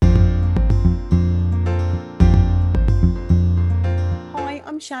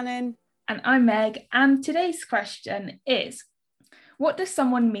Shannon. And I'm Meg. And today's question is, what does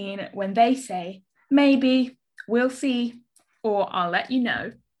someone mean when they say, maybe, we'll see, or I'll let you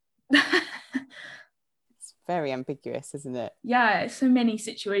know? It's very ambiguous, isn't it? Yeah, so many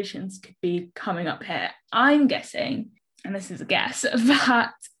situations could be coming up here. I'm guessing, and this is a guess,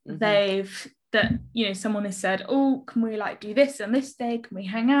 that someone has said, oh, can we do this on this day? Can we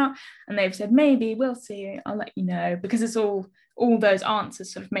hang out? And they've said, maybe, we'll see, I'll let you know, because it's all those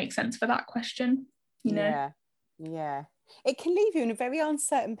answers sort of make sense for that question, you know? Yeah. It can leave you in a very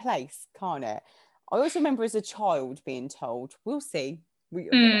uncertain place, can't it? I also remember as a child being told, we'll see.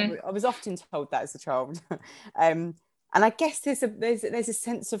 I was often told that as a child. And I guess there's a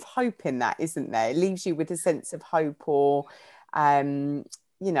sense of hope in that, isn't there? It leaves you with a sense of hope, or you're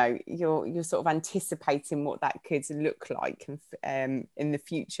sort of anticipating what that could look like in the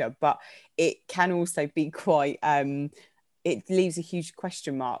future. But it can also be quite it leaves a huge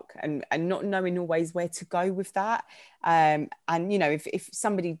question mark, and not knowing always where to go with that. And if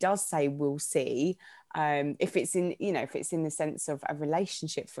somebody does say we'll see, if it's in the sense of a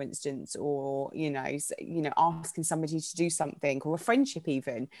relationship, for instance, or asking somebody to do something, or a friendship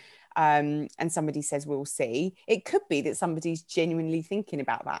even, and somebody says we'll see, it could be that somebody's genuinely thinking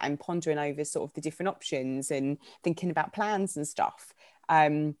about that and pondering over sort of the different options and thinking about plans and stuff.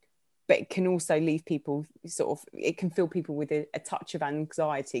 But it can also leave people it can fill people with a touch of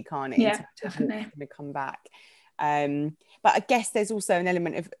anxiety, can't it? Yeah, definitely. Going to come back. But I guess there's also an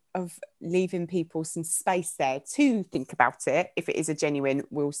element of leaving people some space there to think about it. If it is a genuine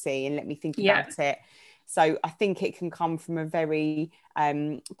we'll see, and let me think about it. So I think it can come from a very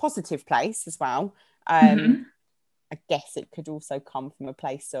positive place as well. I guess it could also come from a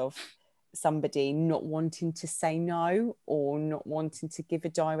place of somebody not wanting to say no, or not wanting to give a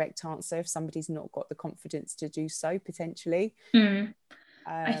direct answer if somebody's not got the confidence to do so, potentially.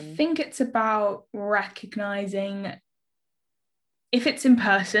 I think it's about recognizing if it's in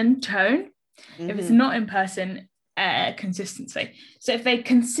person, tone. If it's not in person, consistency. So if they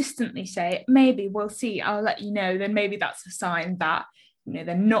consistently say, maybe, we'll see, I'll let you know, then maybe that's a sign that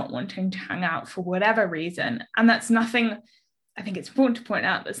they're not wanting to hang out for whatever reason. And that's nothing. I think it's important to point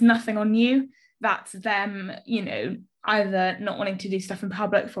out there's nothing on you. That's them, either not wanting to do stuff in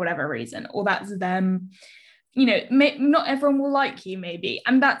public for whatever reason, or that's them, not everyone will like you, maybe,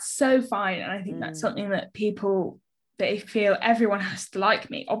 and that's so fine. And I think that's something that they feel everyone has to like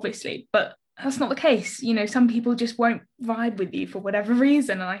me, obviously, but that's not the case. Some people just won't vibe with you for whatever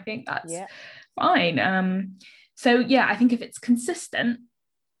reason, and I think that's fine. So I think if it's consistent,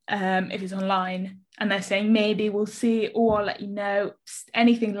 if it's online and they're saying maybe, we'll see, or I'll let you know,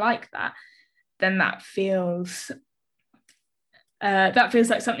 anything like that, then that feels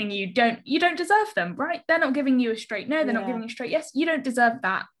like something you don't deserve them, right? They're not giving you a straight no, they're not giving you a straight yes. You don't deserve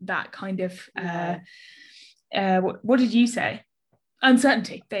that kind of what did you say?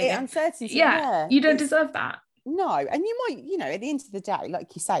 Uncertainty. Uncertainty. You don't deserve that. No, and you might, at the end of the day,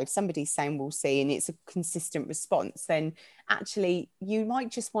 like you say, if somebody's saying we'll see and it's a consistent response, then actually you might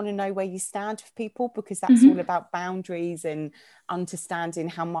just want to know where you stand with people, because that's all about boundaries and understanding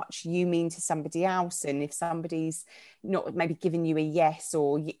how much you mean to somebody else. And if somebody's not maybe giving you a yes,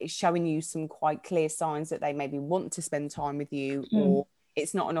 or showing you some quite clear signs that they maybe want to spend time with you, or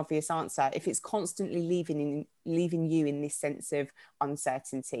it's not an obvious answer, if it's constantly leaving you in this sense of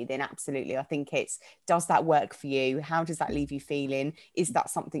uncertainty, then absolutely, I think does that work for you? How does that leave you feeling? Is that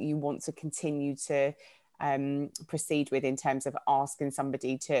something you want to continue to proceed with, in terms of asking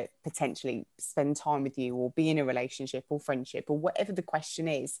somebody to potentially spend time with you, or be in a relationship or friendship, or whatever the question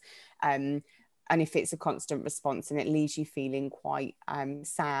is? And if it's a constant response and it leaves you feeling quite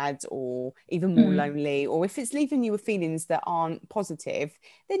sad, or even more lonely, or if it's leaving you with feelings that aren't positive,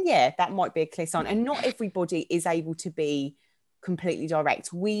 then that might be a clear sign. And not everybody is able to be completely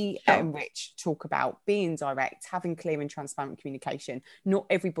direct. We at Enrich talk about being direct, having clear and transparent communication. Not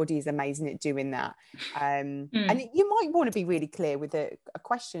everybody is amazing at doing that. And you might want to be really clear with a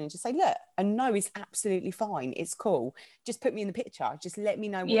question and just say, look, a no is absolutely fine, it's cool, just put me in the picture, just let me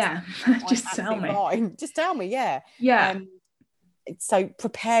know what's just tell me fine. Just tell me. So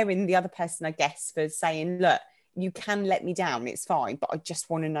preparing the other person, I guess, for saying, look, you can let me down, it's fine, but I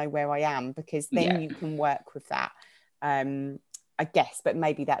just want to know where I am, because then you can work with that. I guess, but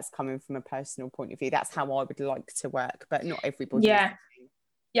maybe that's coming from a personal point of view. That's how I would like to work, but not everybody.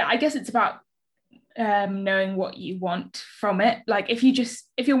 I guess it's about knowing what you want from it. Like if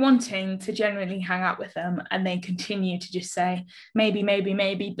you're wanting to genuinely hang out with them and they continue to just say maybe,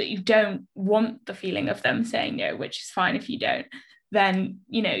 but you don't want the feeling of them saying no, which is fine if you don't, then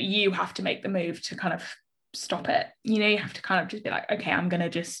you have to make the move to kind of stop it. You have to kind of just be like, okay,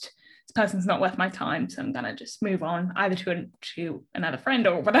 this person's not worth my time, so I'm gonna just move on, either to another friend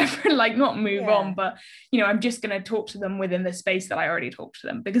or whatever. Like, not move on, but I'm just gonna talk to them within the space that I already talked to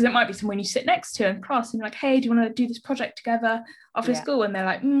them, because it might be someone you sit next to in class and you're like, hey, do you want to do this project together after school? And they're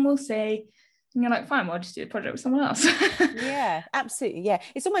like, we'll see. And you're like, fine, well, I'll just do the project with someone else. Yeah, absolutely. Yeah,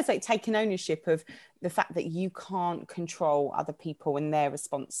 it's almost like taking ownership of the fact that you can't control other people and their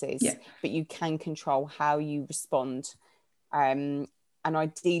responses, but you can control how you respond, and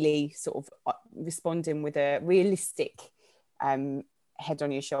ideally sort of responding with a realistic head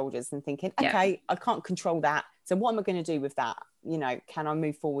on your shoulders and thinking, okay, I can't control that, so what am I going to do with that? Can I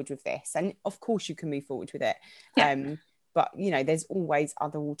move forward with this? And of course you can move forward with it. But there's always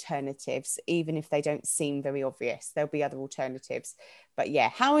other alternatives, even if they don't seem very obvious. There'll be other alternatives. But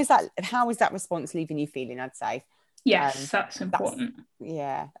how is that response leaving you feeling? I'd say that's important.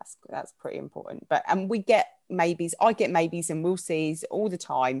 That's pretty important. But we get maybes. I get maybes and we'll sees all the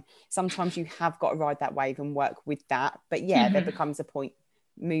time. Sometimes you have got to ride that wave and work with that. But there becomes a point.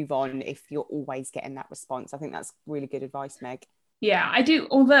 Move on if you're always getting that response. I think that's really good advice, Meg. Yeah, I do.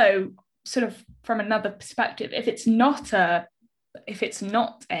 Although, sort of from another perspective, if it's not a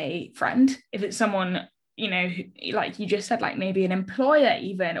friend, if it's someone who, like you just said, like maybe an employer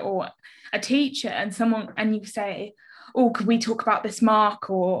even, or a teacher, and you say, oh, could we talk about this mark,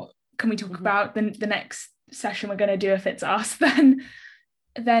 or can we talk about the next session we're going to do if it's us, then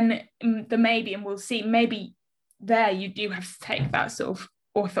the maybe, and we'll see, maybe there you do have to take that sort of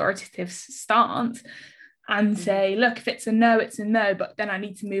authoritative stance and say, look, if it's a no, it's a no, but then I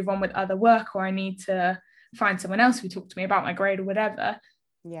need to move on with other work, or I need to find someone else who talk to me about my grade or whatever.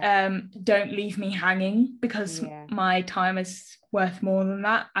 Don't leave me hanging, because my time is worth more than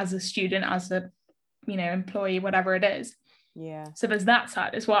that as a student, as a employee, whatever it is. So there's that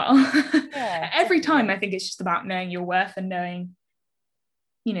side as well. Every time I think it's just about knowing your worth and knowing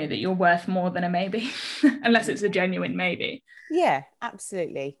that you're worth more than a maybe, unless it's a genuine maybe. Yeah,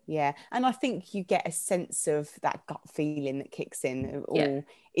 absolutely. Yeah. And I think you get a sense of that gut feeling that kicks in.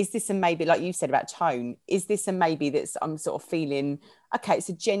 Is this a maybe, like you said about tone, is this a maybe that's I'm sort of feeling, okay, it's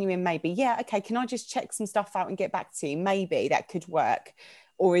a genuine maybe. Yeah, okay, can I just check some stuff out and get back to you? Maybe that could work.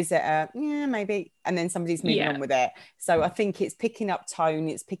 Or is it maybe, and then somebody's moving on with it? So I think it's picking up tone,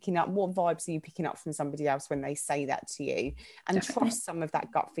 it's picking up what vibes are you picking up from somebody else when they say that to you, and trust some of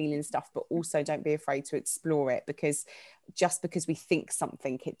that gut feeling stuff, but also don't be afraid to explore it, because just because we think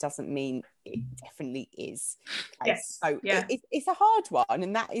something, it doesn't mean it definitely is. It's a hard one,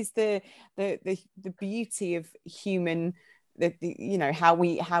 and that is the beauty of human, how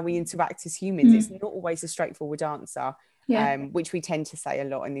we interact as humans. It's not always a straightforward answer. Which we tend to say a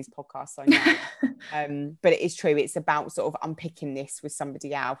lot in these podcasts, I know. But it is true. It's about sort of unpicking this with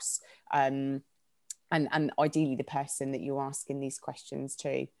somebody else, and ideally the person that you're asking these questions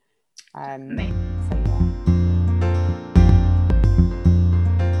to.